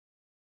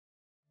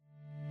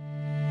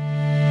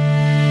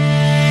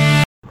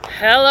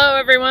Hello,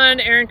 everyone.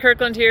 Aaron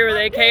Kirkland here with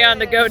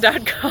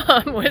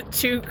akonthego.com with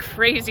two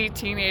crazy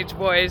teenage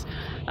boys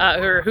who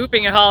are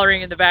hooping and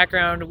hollering in the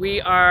background. We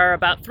are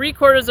about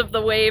 3/4 of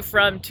the way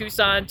from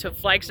Tucson to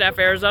Flagstaff,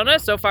 Arizona.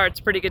 So far, it's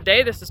a pretty good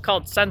day. This is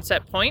called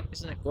Sunset Point.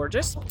 Isn't it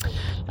gorgeous?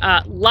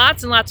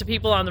 Lots and lots of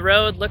people on the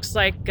road. Looks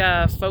like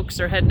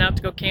folks are heading out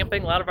to go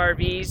camping, a lot of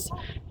RVs.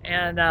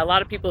 And a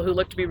lot of people who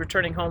look to be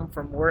returning home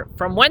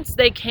from whence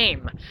they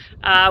came.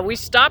 We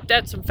stopped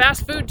at some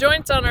fast food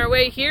joints on our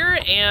way here,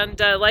 and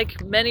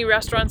like many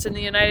restaurants in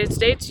the United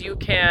States, you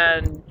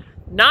can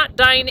not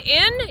dine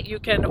in, you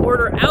can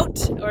order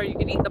out, or you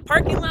can eat in the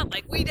parking lot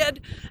like we did.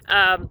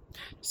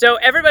 So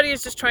everybody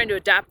is just trying to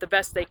adapt the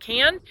best they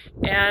can,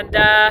 and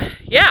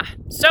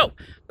so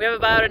we have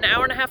about an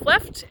hour and a half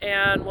left,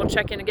 and we'll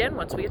check in again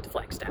once we get to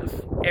Flagstaff.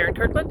 Aaron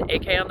Kirkland,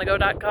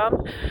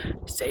 akonthego.com.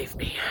 Save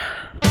me.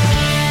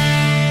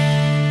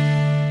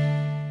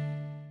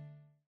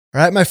 All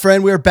right, my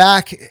friend, we're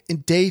back in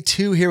day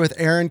 2 here with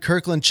Erin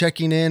Kirkland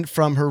checking in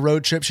from her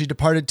road trip. She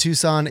departed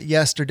Tucson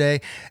yesterday.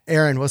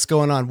 Erin, what's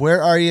going on?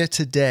 Where are you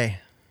today?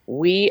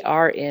 We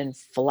are in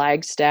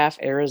Flagstaff,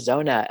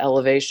 Arizona,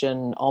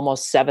 elevation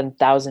almost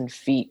 7,000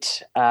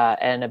 feet,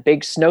 and a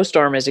big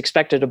snowstorm is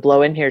expected to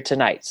blow in here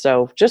tonight.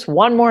 So just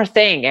one more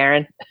thing,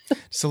 Aaron.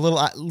 Just a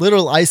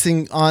little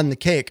icing on the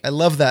cake. I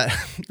love that.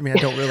 I mean, I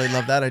don't really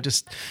love that.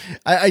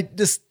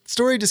 This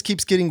story just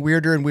keeps getting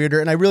weirder and weirder,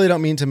 and I really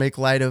don't mean to make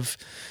light of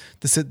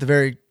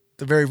the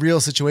very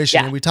real situation.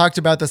 Yeah. And we talked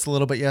about this a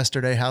little bit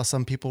yesterday, how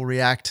some people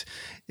react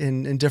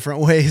in different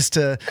ways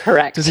to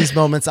these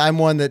moments. I'm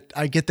one that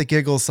I get the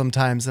giggles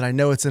sometimes, and I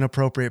know it's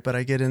inappropriate, but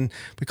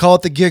we call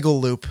it the giggle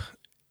loop.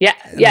 Yeah.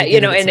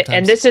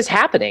 And this is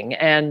happening,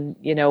 and,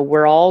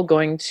 we're all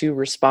going to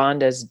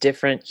respond as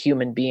different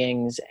human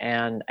beings.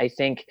 And I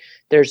think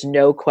there's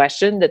no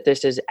question that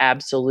this is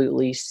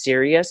absolutely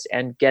serious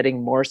and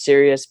getting more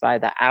serious by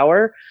the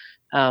hour.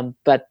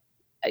 But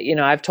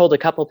I've told a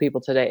couple people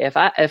today, if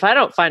I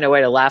don't find a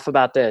way to laugh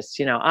about this,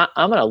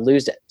 I'm going to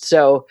lose it.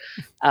 So,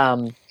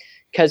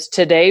 cause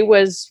today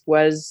was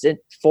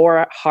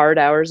 4 hard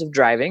hours of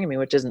driving. I mean,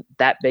 which isn't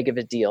that big of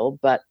a deal,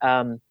 but,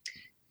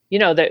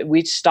 that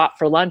we stopped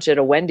for lunch at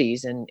a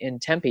Wendy's in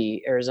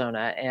Tempe,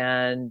 Arizona.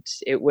 And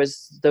it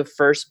was the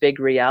first big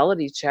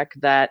reality check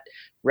that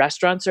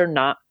restaurants are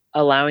not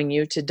allowing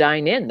you to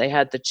dine in. They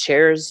had the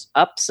chairs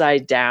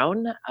upside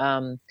down.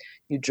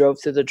 You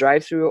drove through the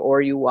drive-thru,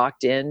 or you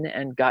walked in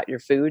and got your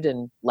food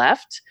and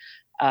left.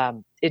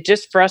 It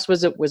just, for us,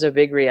 was a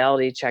big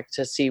reality check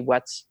to see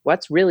what's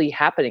really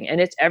happening. And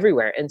it's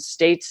everywhere. And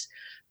states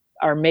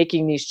are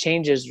making these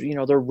changes.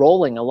 They're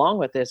rolling along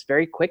with this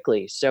very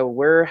quickly. So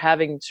we're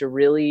having to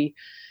really,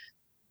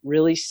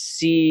 really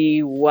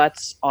see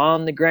what's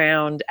on the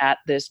ground at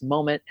this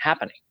moment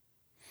happening.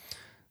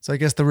 So I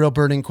guess the real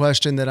burning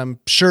question that I'm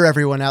sure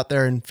everyone out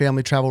there in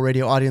Family Travel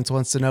Radio audience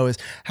wants to know is,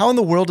 how in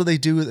the world do they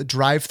do a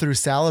drive-through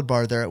salad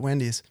bar there at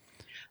Wendy's?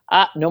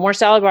 No more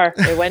salad bar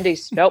at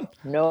Wendy's. Nope,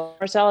 no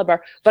more salad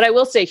bar. But I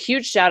will say,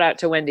 huge shout out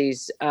to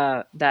Wendy's,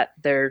 that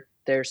their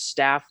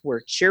staff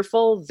were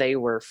cheerful, they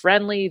were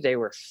friendly, they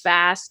were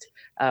fast.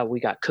 We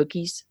got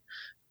cookies.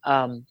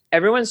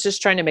 Everyone's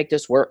just trying to make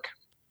this work.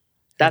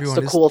 That's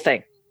the cool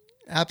thing.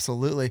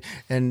 Absolutely.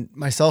 And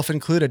myself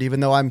included, even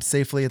though I'm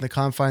safely in the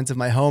confines of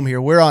my home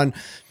here, we're on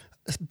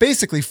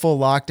basically full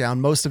lockdown.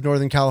 Most of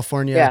Northern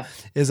California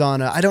is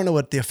on I don't know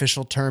what the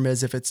official term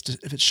is, if it's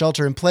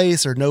shelter in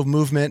place or no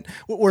movement.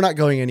 We're not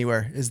going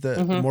anywhere is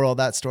the moral of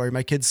that story.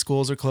 My kids'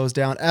 schools are closed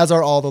down, as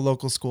are all the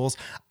local schools.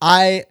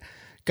 I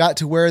got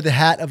to wear the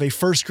hat of a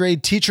first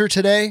grade teacher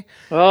today.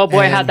 Oh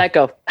boy, how'd that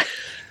go?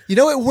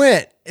 It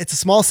went. It's a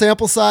small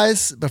sample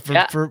size, but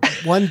for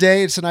one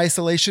day, it's in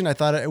isolation. I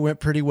thought it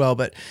went pretty well,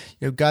 but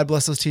God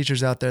bless those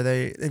teachers out there.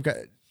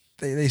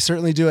 They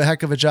certainly do a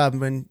heck of a job.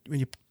 When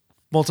you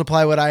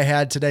multiply what I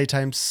had today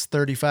times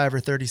 35 or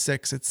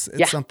 36, it's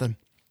something.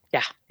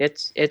 Yeah,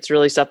 it's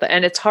really something.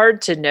 And it's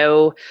hard to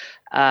know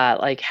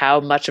like how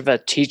much of a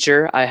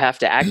teacher I have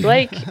to act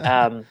like,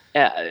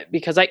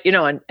 because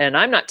and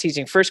I'm not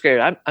teaching first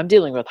grade. I'm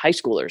dealing with high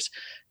schoolers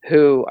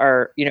who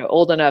are,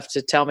 old enough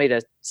to tell me to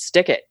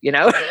stick it,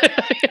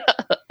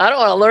 I don't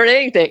want to learn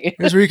anything.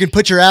 Here's where you can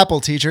put your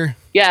apple, teacher.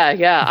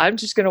 Yeah. I'm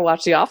just going to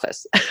watch The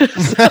Office.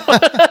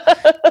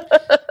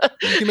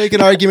 You can make an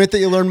argument that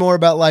you learn more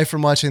about life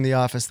from watching The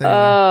Office.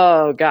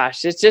 Oh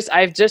gosh.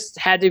 I've just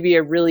had to be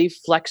a really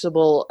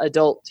flexible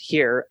adult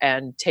here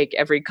and take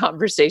every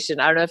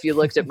conversation. I don't know if you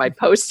looked at my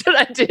post that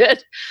I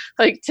did.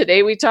 Like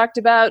today we talked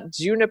about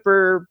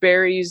juniper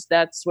berries.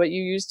 That's what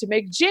you use to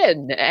make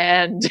gin.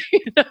 And,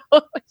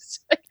 it's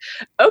like,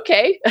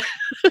 okay,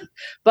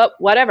 but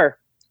whatever,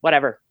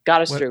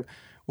 got us through.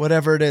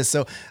 Whatever it is.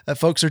 So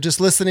folks are just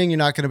listening. You're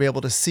not going to be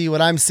able to see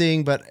what I'm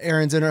seeing, but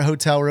Erin's in her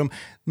hotel room.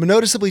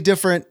 Noticeably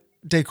different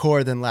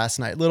decor than last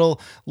night.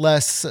 Little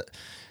less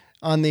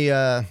on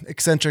the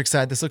eccentric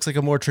side. This looks like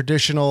a more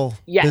traditional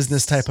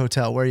business type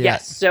hotel. Where are you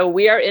at? So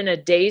we are in a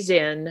Days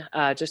Inn,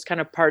 just kind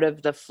of part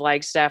of the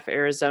Flagstaff,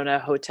 Arizona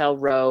hotel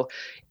row.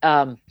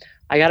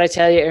 I got to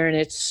tell you, Aaron,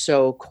 it's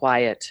so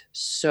quiet,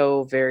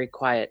 so very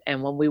quiet.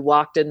 And when we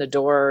walked in the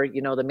door,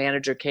 the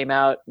manager came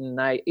out, and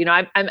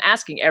I'm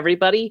asking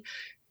everybody,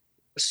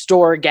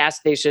 store, gas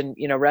station,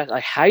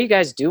 like, how you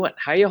guys doing?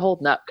 How are you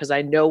holding up? Because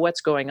I know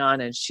what's going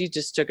on. And she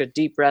just took a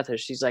deep breath, and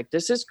she's like,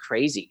 this is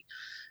crazy.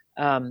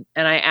 And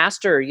I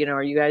asked her, are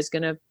you guys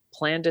going to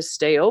plan to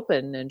stay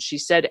open? And she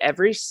said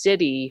every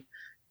city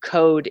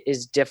code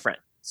is different.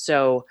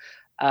 So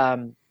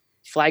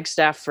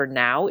Flagstaff for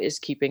now is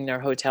keeping their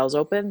hotels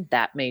open.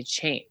 That may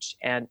change.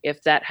 And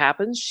if that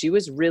happens, she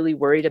was really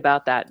worried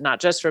about that, not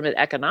just from an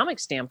economic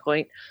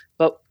standpoint,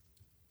 but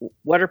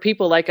what are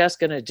people like us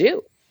going to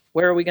do?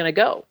 Where are we going to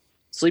go?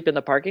 Sleep in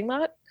the parking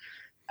lot?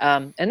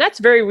 And that's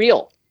very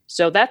real.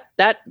 So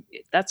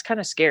that's kind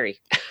of scary.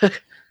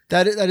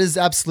 That is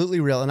absolutely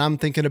real. And I'm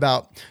thinking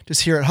about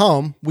just here at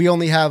home, we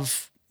only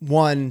have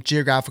one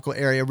geographical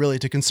area really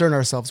to concern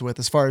ourselves with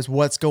as far as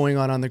what's going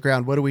on the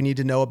ground. What do we need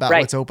to know about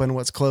what's open,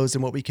 what's closed,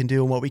 and what we can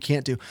do and what we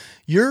can't do?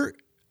 You're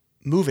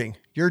moving.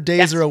 Your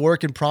days are a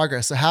work in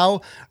progress. So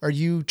how are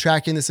you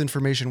tracking this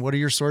information? What are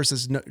your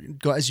sources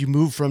as you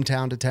move from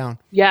town to town?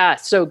 Yeah.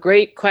 So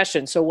great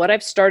question. So what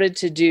I've started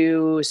to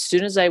do as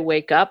soon as I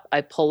wake up,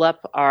 I pull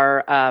up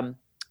our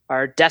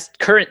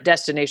current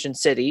destination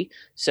city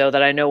so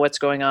that I know what's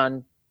going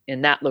on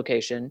in that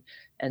location.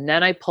 And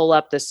then I pull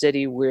up the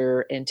city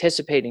we're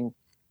anticipating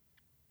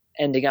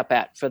ending up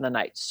at for the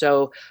night.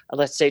 So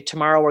let's say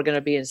tomorrow we're going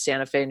to be in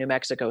Santa Fe, New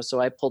Mexico.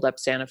 So I pulled up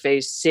Santa Fe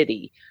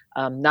City,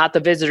 not the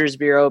Visitors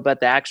Bureau,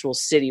 but the actual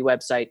city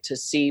website to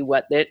see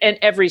and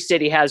every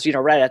city has,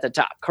 right at the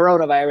top,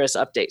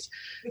 coronavirus updates.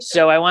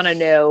 So I want to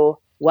know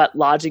what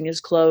lodging is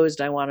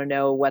closed. I want to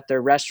know what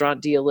their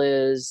restaurant deal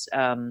is.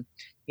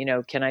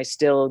 Can I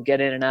still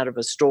get in and out of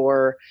a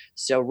store?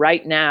 So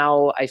right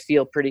now I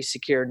feel pretty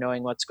secure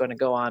knowing what's going to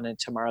go on in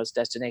tomorrow's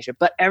destination.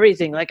 But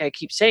everything, like I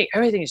keep saying,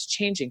 everything is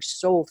changing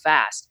so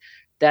fast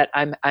that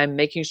I'm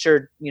making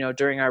sure,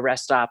 during our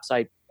rest stops,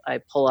 I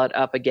pull it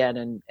up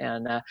again.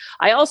 And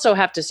I also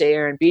have to say,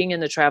 Aaron, being in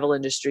the travel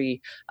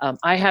industry,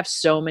 I have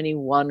so many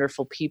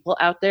wonderful people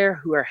out there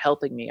who are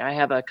helping me. I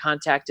have a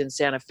contact in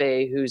Santa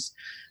Fe who's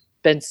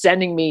been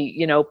sending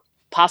me,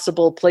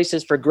 possible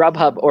places for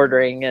Grubhub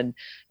ordering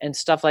and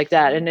stuff like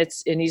that.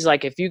 And he's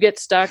like, if you get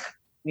stuck,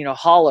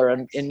 holler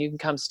and you can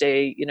come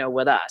stay,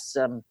 with us.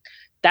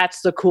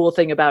 That's the cool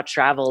thing about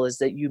travel is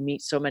that you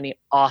meet so many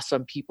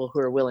awesome people who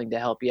are willing to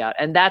help you out.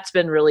 And that's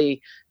been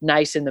really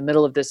nice in the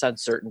middle of this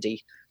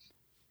uncertainty.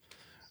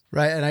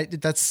 Right.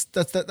 And that's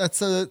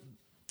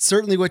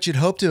certainly what you'd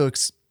hope to,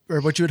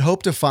 or what you would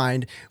hope to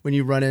find when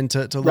you run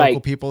into local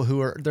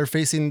people they're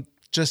facing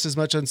just as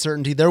much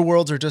uncertainty. Their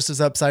worlds are just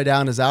as upside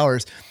down as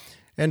ours.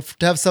 And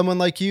to have someone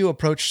like you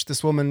approach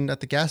this woman at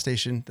the gas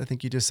station, I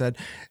think you just said,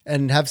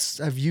 and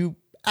have you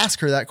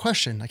ask her that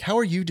question, like, how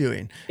are you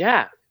doing?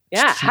 Yeah.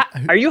 Yeah.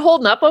 Are you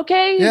holding up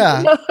okay?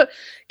 Yeah.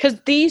 Because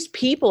these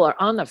people are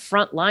on the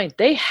front line.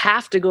 They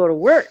have to go to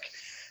work.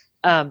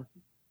 And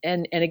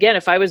again,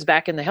 if I was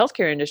back in the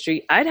healthcare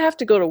industry, I'd have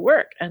to go to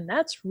work. And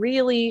that's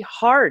really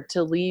hard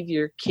to leave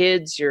your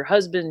kids, your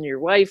husband, your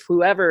wife,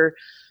 whoever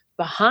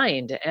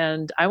behind.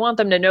 And I want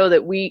them to know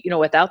that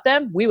without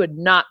them, we would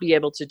not be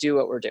able to do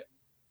what we're doing.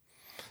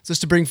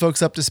 Just to bring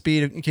folks up to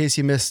speed, in case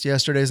you missed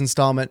yesterday's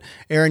installment,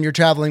 Aaron, you're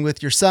traveling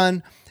with your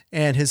son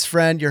and his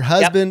friend. Your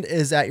husband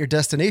is at your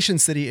destination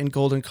city in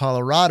Golden,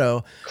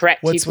 Colorado. Correct.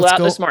 He flew out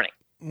this morning.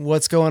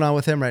 What's going on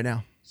with him right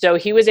now? So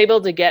he was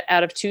able to get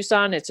out of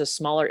Tucson. It's a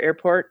smaller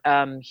airport.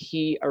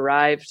 He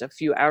arrived a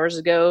few hours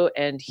ago,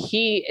 and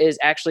he is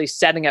actually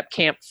setting up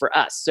camp for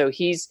us. So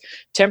he's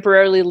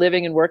temporarily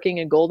living and working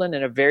in Golden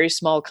in a very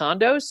small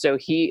condo. So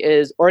he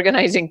is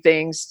organizing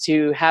things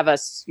to have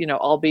us,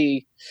 all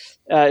be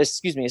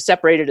as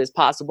separated as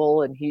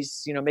possible. And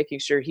he's, making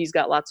sure he's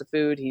got lots of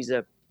food. He's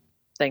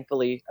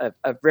thankfully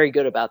very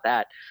good about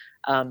that.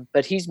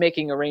 But he's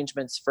making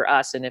arrangements for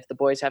us. And if the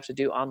boys have to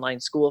do online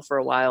school for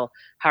a while,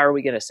 how are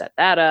we going to set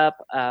that up?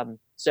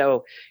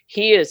 So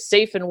he is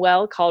safe and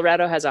well.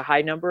 Colorado has a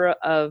high number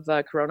of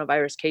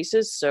coronavirus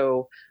cases.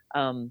 So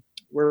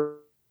we're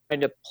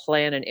trying to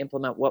plan and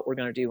implement what we're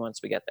going to do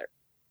once we get there.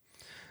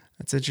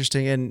 That's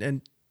interesting.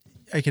 And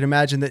I can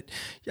imagine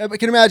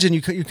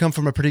you come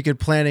from a pretty good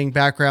planning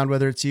background,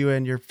 whether it's you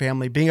and your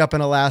family being up in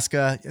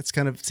Alaska. It's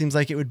kind of seems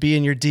like it would be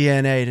in your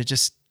DNA to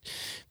just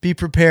be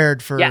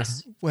prepared for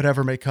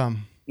whatever may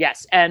come.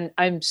 Yes. And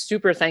I'm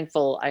super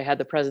thankful I had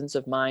the presence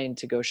of mind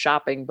to go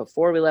shopping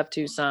before we left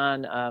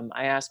Tucson.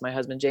 I asked my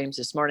husband, James,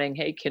 this morning,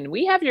 hey, can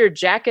we have your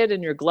jacket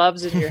and your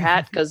gloves and your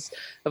hat? Because,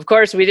 of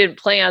course, we didn't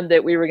plan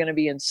that we were going to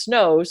be in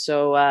snow.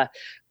 So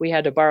we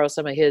had to borrow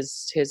some of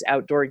his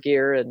outdoor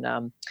gear.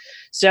 And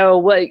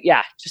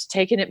just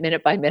taking it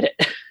minute by minute.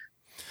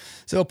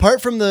 So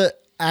apart from the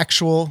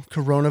actual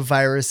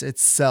coronavirus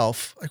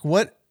itself,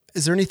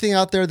 is there anything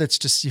out there that's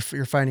just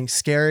you're finding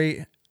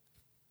scary?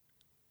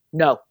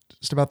 No.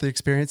 Just about the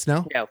experience?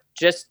 No,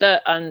 just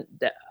the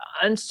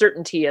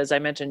uncertainty, as I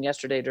mentioned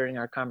yesterday during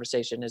our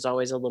conversation, is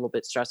always a little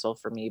bit stressful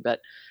for me.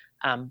 But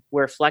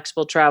We're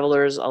flexible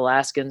travelers.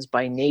 Alaskans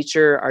by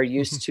nature are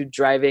used to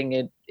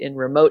driving in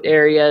remote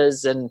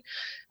areas, and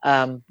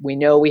we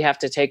know we have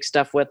to take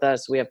stuff with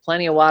us. We have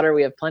plenty of water.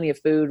 We have plenty of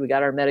food. We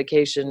got our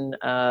medication.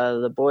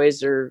 The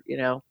boys are,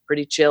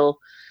 pretty chill.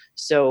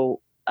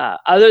 So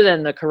other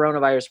than the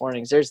coronavirus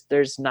warnings,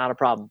 there's not a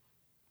problem.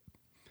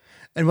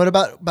 And what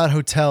about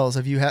hotels?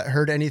 Have you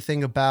heard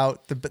anything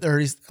about there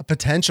is a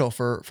potential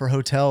for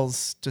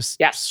hotels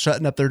just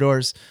shutting up their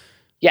doors?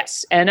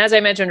 Yes. And as I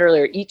mentioned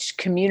earlier, each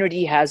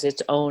community has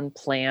its own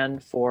plan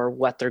for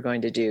what they're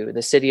going to do.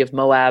 The city of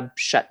Moab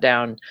shut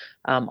down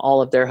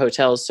all of their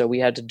hotels, so we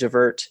had to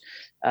divert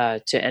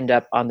to end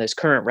up on this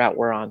current route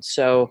we're on.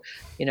 So,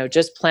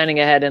 just planning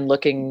ahead and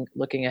looking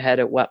ahead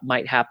at what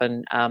might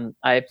happen.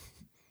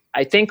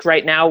 I think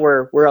right now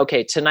we're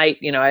okay. Tonight,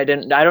 I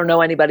don't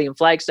know anybody in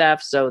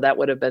Flagstaff, so that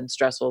would have been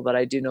stressful, but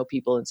I do know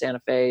people in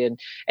Santa Fe, and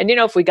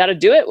if we got to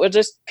do it, we'll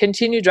just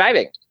continue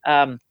driving.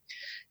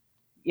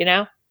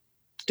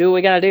 Do what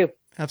we got to do.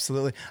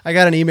 Absolutely. I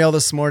got an email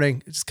this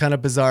morning. It's kind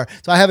of bizarre.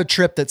 So I have a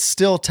trip that's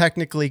still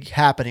technically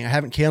happening. I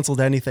haven't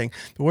canceled anything,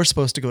 but we're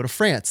supposed to go to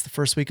France the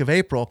first week of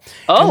April.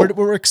 Oh, and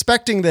we're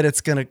expecting that it's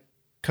going to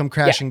come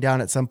crashing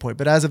down at some point.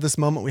 But as of this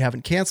moment, we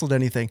haven't canceled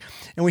anything.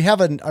 And we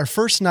have our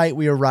first night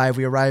we arrive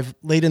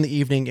late in the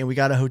evening, and we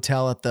got a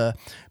hotel at the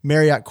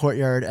Marriott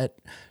Courtyard at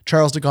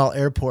Charles de Gaulle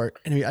Airport.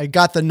 And I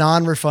got the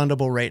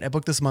non-refundable rate. I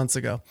booked this months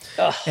ago.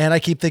 Ugh. And I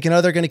keep thinking,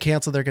 they're going to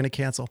cancel. They're going to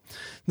cancel.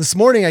 This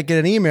morning, I get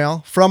an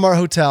email from our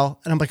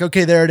hotel, and I'm like,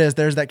 okay, there it is.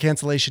 There's that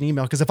cancellation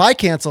email. Because if I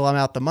cancel, I'm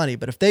out the money.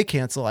 But if they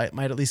cancel, I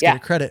might at least get a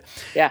credit.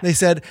 Yeah. They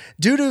said,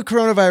 due to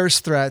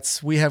coronavirus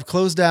threats, we have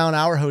closed down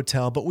our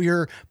hotel, but we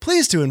are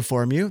pleased to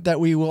inform you that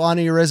we will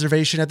honor your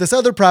reservation at this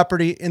other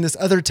property in this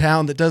other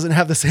town that doesn't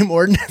have the same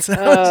ordinance. And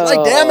I was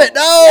like, damn it,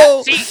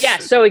 no.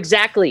 So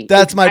exactly.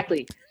 That's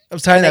exactly. I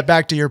was tying that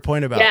back to your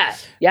point about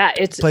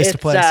it's place to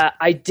place.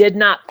 I did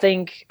not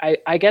think.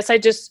 I guess I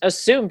just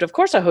assumed. Of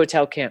course, a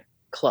hotel can't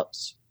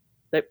close.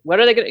 What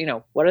are they going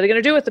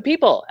to do with the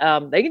people?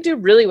 They can do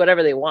really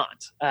whatever they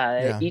want.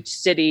 Each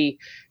city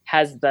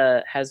has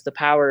the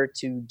power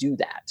to do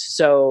that.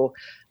 So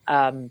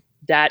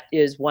that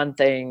is one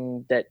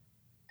thing that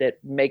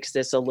makes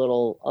this a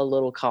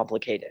little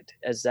complicated,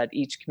 is that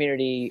each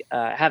community,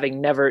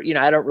 having never,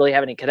 I don't really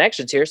have any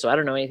connections here, so I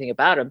don't know anything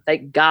about them.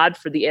 Thank God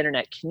for the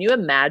internet. Can you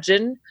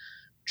imagine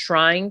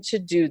trying to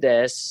do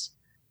this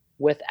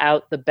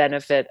without the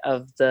benefit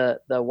of the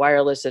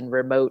wireless and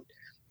remote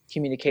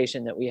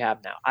communication that we have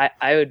now?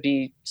 I would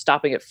be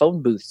stopping at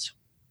phone booths.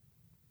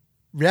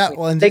 Yeah,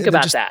 well, and think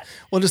about that.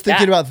 Well, just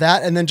thinking about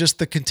that, and then just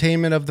the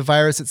containment of the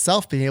virus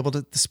itself, being able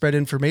to spread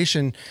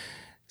information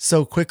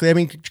so quickly. I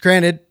mean,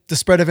 granted, the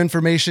spread of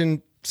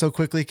information so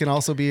quickly can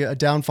also be a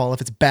downfall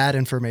if it's bad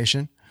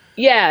information.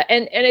 Yeah.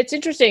 And it's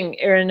interesting,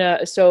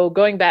 Aaron. So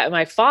going back,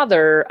 my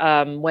father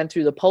went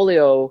through the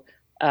polio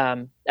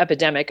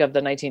epidemic of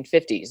the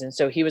 1950s. And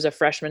so he was a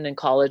freshman in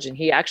college, and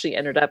he actually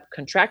ended up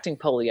contracting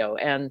polio.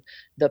 And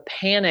the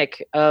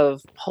panic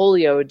of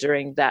polio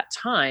during that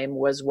time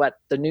was what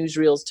the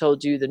newsreels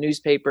told you, the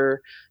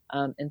newspaper,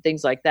 and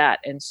things like that.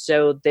 And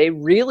so they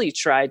really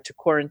tried to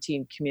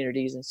quarantine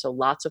communities. And so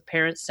lots of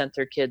parents sent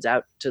their kids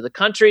out to the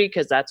country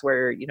because that's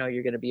where,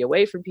 you're going to be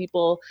away from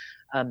people.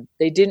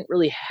 They didn't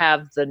really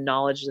have the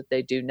knowledge that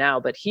they do now,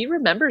 but he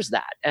remembers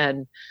that.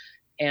 And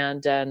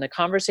the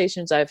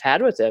conversations I've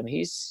had with him,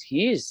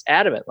 he's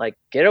adamant, like,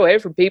 get away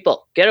from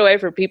people.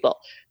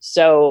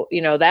 So,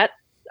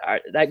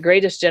 that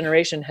greatest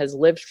generation has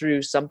lived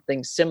through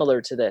something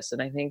similar to this.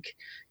 And I think,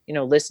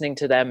 listening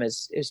to them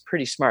is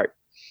pretty smart.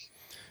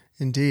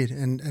 Indeed.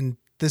 And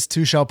this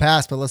too shall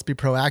pass, but let's be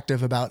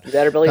proactive about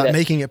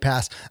making it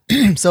pass.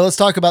 So let's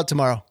talk about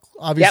tomorrow.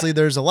 Obviously,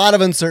 There's a lot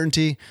of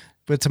uncertainty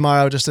with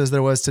tomorrow, just as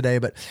there was today,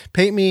 but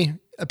paint me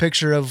a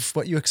picture of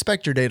what you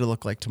expect your day to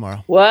look like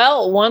tomorrow.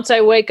 Well, once I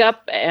wake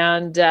up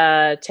and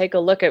take a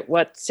look at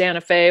what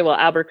Santa Fe,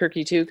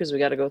 Albuquerque too, because we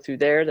got to go through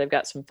there. They've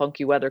got some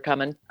funky weather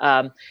coming.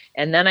 And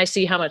then I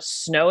see how much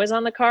snow is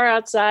on the car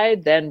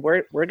outside. Then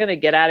we're going to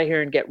get out of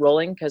here and get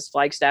rolling, because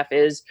Flagstaff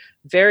is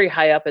very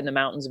high up in the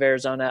mountains of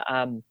Arizona.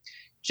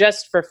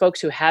 Just for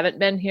folks who haven't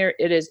been here,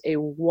 it is a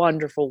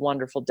wonderful,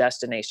 wonderful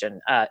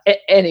destination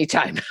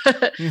anytime.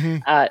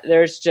 Mm-hmm.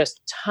 There's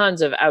just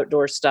tons of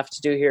outdoor stuff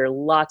to do here.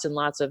 Lots and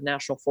lots of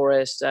national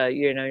forests.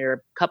 You're a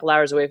couple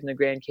hours away from the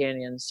Grand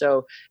Canyon.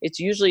 So it's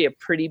usually a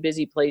pretty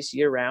busy place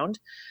year round.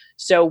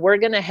 So we're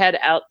going to head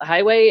out the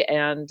highway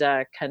and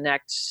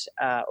connect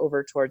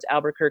over towards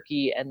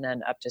Albuquerque and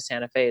then up to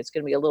Santa Fe. It's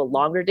going to be a little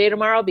longer day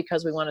tomorrow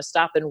because we want to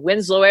stop in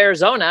Winslow,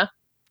 Arizona.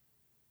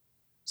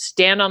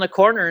 Stand on the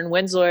corner in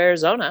Winslow,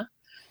 Arizona,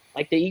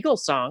 like the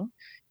Eagles song.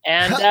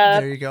 And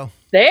there you go.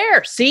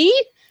 See?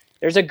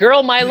 There's a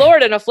girl, my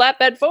lord, in a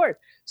flatbed Ford.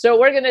 So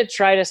we're going to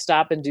try to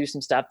stop and do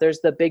some stuff. There's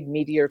the big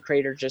meteor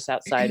crater just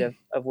outside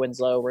of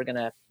Winslow. We're going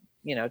to,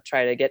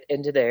 try to get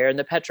into there in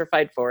the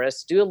petrified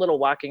forest, do a little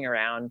walking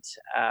around,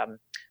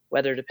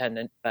 weather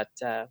dependent, but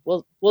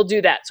we'll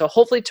do that. So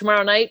hopefully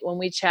tomorrow night when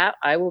we chat,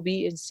 I will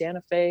be in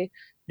Santa Fe,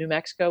 New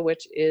Mexico,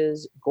 which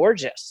is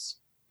gorgeous.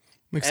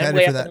 I'm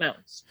excited for that. The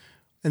mountains.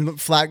 And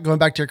going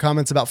back to your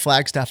comments about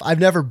Flagstaff, I've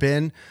never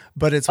been,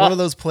 but it's one of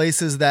those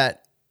places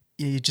that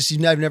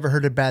I've never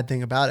heard a bad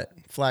thing about it.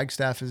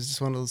 Flagstaff is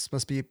just one of those,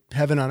 must be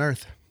heaven on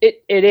earth.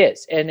 It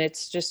is. And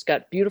it's just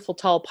got beautiful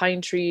tall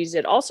pine trees.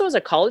 It also is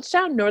a college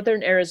town.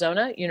 Northern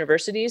Arizona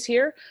University is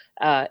here.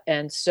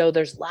 And so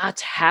there's lots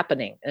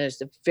happening. And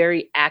there's a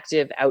very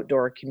active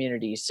outdoor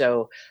community.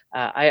 So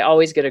I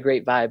always get a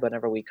great vibe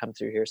whenever we come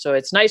through here. So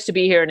it's nice to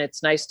be here, and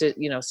it's nice to,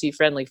 see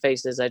friendly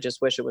faces. I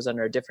just wish it was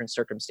under a different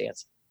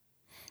circumstance.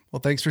 Well,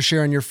 thanks for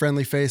sharing your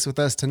friendly face with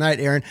us tonight,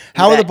 Erin.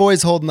 How are the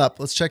boys holding up?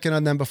 Let's check in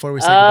on them before we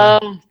say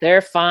goodbye.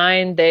 They're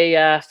fine.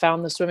 They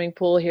found the swimming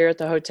pool here at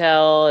the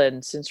hotel,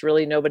 and since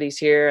really nobody's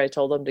here, I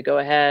told them to go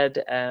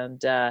ahead,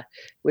 and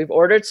we've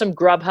ordered some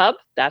Grubhub.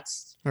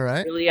 That's all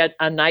right. Really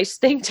a nice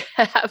thing to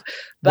have.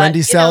 But,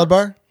 Wendy's salad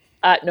bar?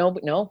 No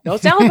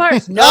salad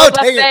bars, no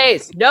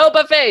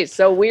buffets.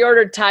 So we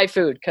ordered Thai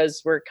food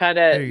because we're kind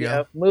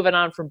of moving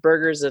on from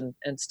burgers and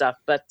stuff.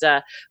 But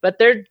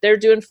they're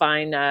doing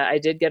fine. I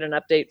did get an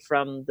update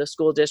from the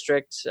school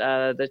district.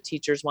 The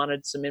teachers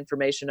wanted some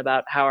information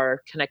about how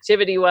our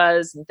connectivity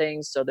was and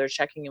things. So they're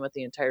checking in with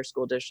the entire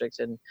school district,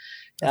 and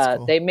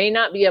cool. They may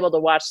not be able to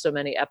watch so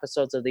many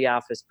episodes of The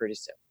Office pretty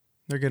soon.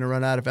 They're going to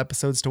run out of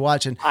episodes to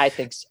watch, and I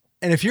think so.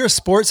 And if you're a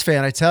sports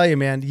fan, I tell you,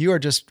 man, you are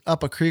just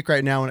up a creek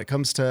right now when it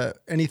comes to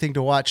anything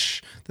to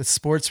watch that's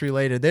sports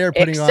related. They are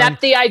putting on.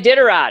 Except the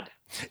Iditarod.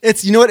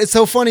 It's, it's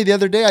so funny. The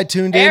other day I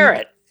tuned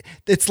in.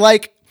 It's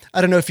like,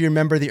 I don't know if you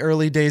remember the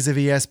early days of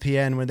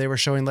ESPN when they were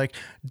showing like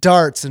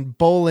darts and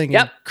bowling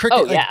and cricket.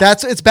 Oh, yeah.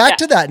 It's back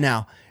to that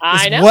now.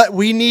 I know. What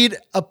we need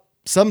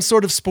some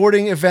sort of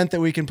sporting event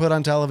that we can put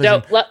on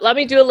television. So let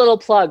me do a little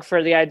plug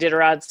for the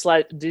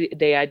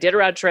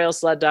Iditarod Trail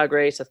Sled Dog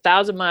Race,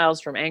 1,000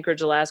 miles from Anchorage,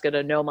 Alaska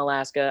to Nome,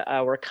 Alaska.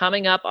 We're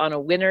coming up on a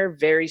winner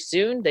very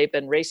soon. They've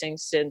been racing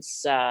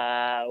since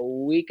a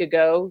week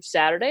ago,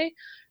 Saturday.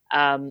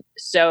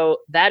 So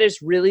that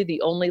is really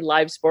the only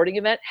live sporting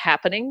event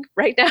happening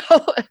right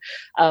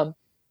now.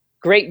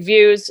 Great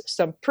views,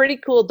 some pretty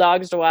cool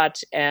dogs to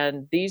watch,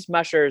 and these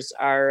mushers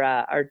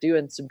are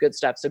doing some good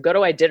stuff. So go to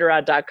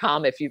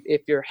Iditarod.com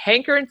if you're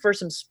hankering for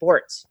some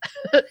sports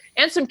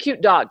and some cute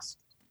dogs.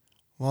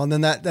 Well, and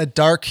then that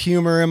dark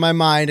humor in my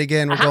mind,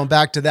 again, we're going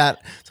back to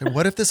that. So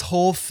what if this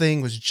whole thing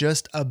was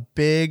just a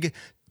big,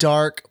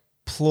 dark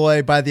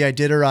ploy by the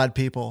Iditarod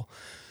people?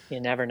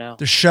 You never know.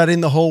 They're shutting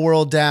the whole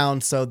world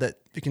down so that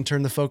you can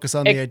turn the focus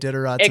on the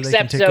Iditarod so they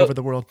can take over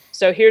the world.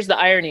 So here's the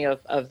irony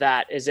of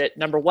that is that,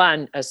 number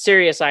one, a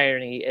serious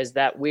irony is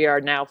that we are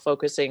now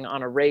focusing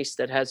on a race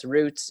that has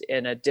roots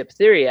in a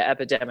diphtheria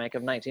epidemic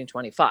of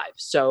 1925.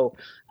 So,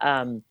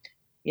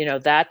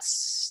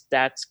 that's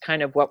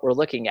kind of what we're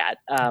looking at.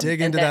 Dig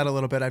into that a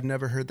little bit. I've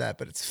never heard that,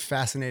 but it's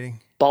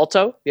fascinating.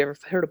 Balto? You ever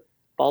heard of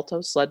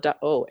Balto? Sled dog?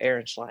 Oh,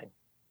 Aaron Schlein.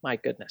 My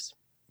goodness.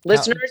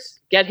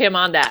 Listeners, get him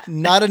on that.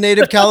 Not a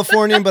native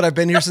Californian, but I've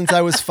been here since I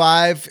was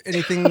 5.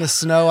 Anything in the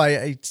snow,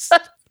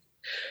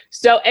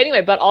 So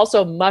anyway, but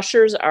also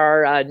mushers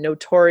are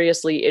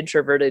notoriously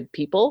introverted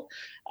people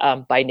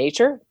by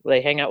nature.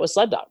 They hang out with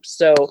sled dogs.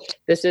 So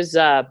this is,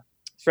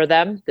 for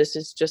them, this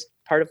is just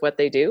part of what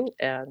they do.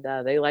 And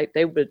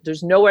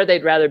there's nowhere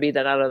they'd rather be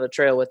than out on the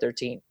trail with their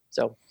team.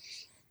 So.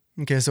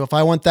 Okay, so if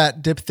I want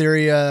that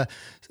diphtheria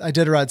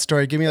Iditarod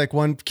story, give me like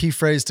one key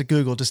phrase to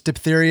Google. Just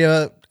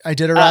diphtheria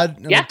Iditarod,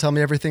 and it'll tell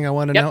me everything I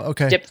want to know.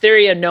 Okay,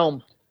 diphtheria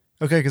Nome.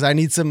 Okay, because I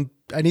need some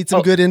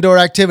good indoor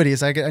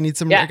activities. I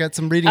got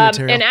some reading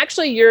material. And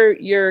actually,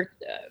 your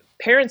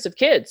parents of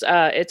kids,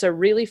 it's a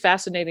really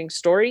fascinating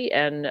story,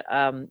 and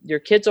your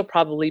kids will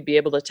probably be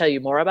able to tell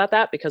you more about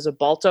that because of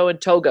Balto and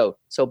Togo.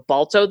 So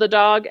Balto the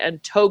dog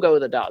and Togo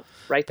the dog.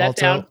 Write that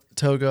down.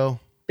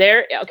 Togo.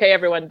 There. Okay,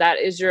 everyone, that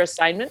is your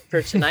assignment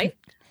for tonight.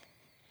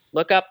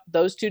 Look up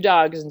those 2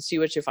 dogs and see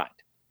what you find.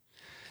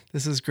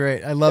 This is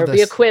great. I love this. There'll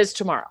be a quiz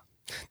tomorrow.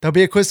 There'll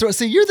be a quiz tomorrow.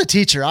 See, you're the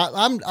teacher.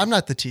 I'm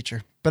not the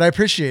teacher, but I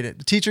appreciate it.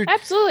 The teacher.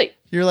 Absolutely.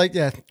 You're like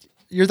the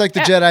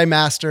Jedi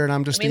master, and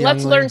I'm just.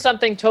 Let's learn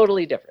something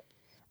totally different.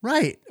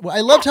 Right. Well,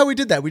 I loved how we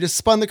did that. We just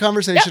spun the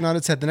conversation on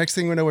its head. The next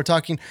thing we know, we're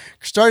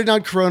starting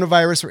on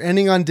coronavirus. We're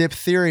ending on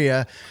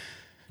diphtheria.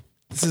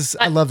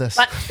 I love this.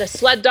 But the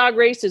sled dog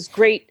race is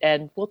great,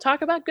 and we'll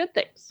talk about good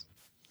things.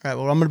 All right.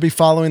 Well, I'm going to be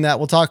following that.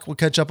 We'll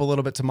catch up a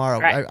little bit tomorrow.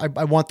 Right.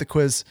 I want the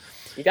quiz.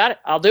 You got it.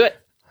 I'll do it.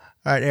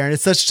 All right, Erin,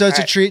 it's such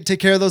a treat.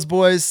 Take care of those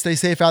boys. Stay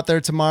safe out there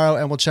tomorrow,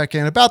 and we'll check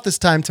in about this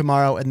time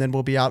tomorrow, and then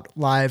we'll be out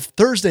live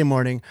Thursday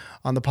morning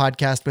on the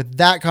podcast with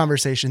that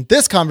conversation.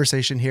 This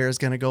conversation here is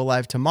going to go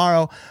live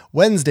tomorrow,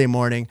 Wednesday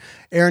morning.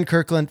 Erin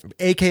Kirkland from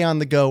AK on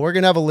the Go. We're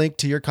going to have a link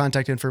to your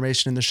contact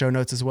information in the show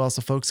notes as well,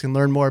 so folks can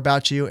learn more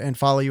about you and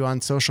follow you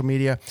on social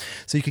media,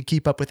 so you can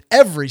keep up with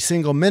every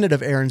single minute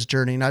of Erin's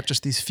journey, not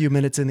just these few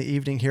minutes in the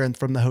evening here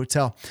from the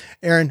hotel.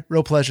 Erin,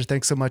 real pleasure.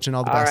 Thanks so much, and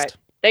all the best. Right.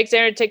 Thanks,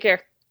 Erin. Take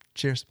care.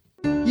 Cheers.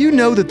 You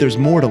know that there's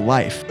more to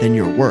life than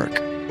your work,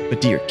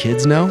 but do your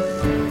kids know?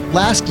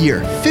 Last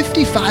year,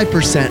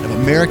 55% of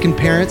American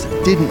parents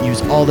didn't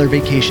use all their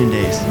vacation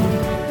days.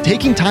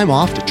 Taking time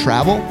off to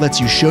travel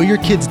lets you show your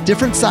kids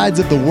different sides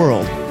of the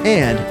world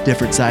and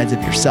different sides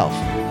of yourself.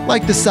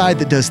 like the side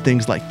that does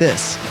things like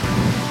this.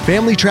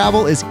 Family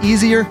travel is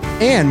easier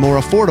and more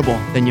affordable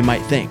than you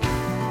might think.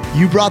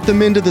 You brought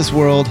them into this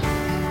world,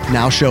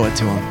 now show it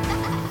to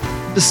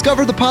them.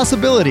 Discover the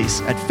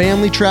possibilities at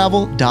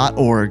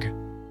familytravel.org.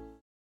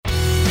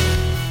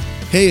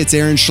 Hey, it's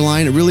Aaron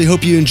Schlein. I really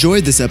hope you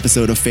enjoyed this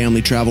episode of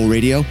Family Travel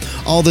Radio.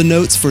 All the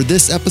notes for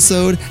this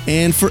episode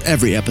and for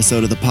every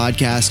episode of the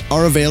podcast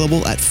are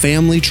available at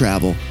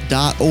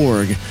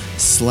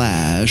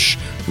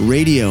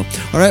familytravel.org/radio.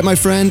 All right, my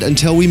friend,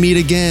 until we meet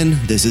again,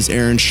 this is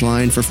Aaron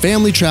Schlein for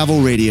Family Travel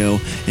Radio,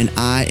 and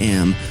I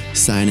am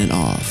signing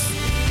off.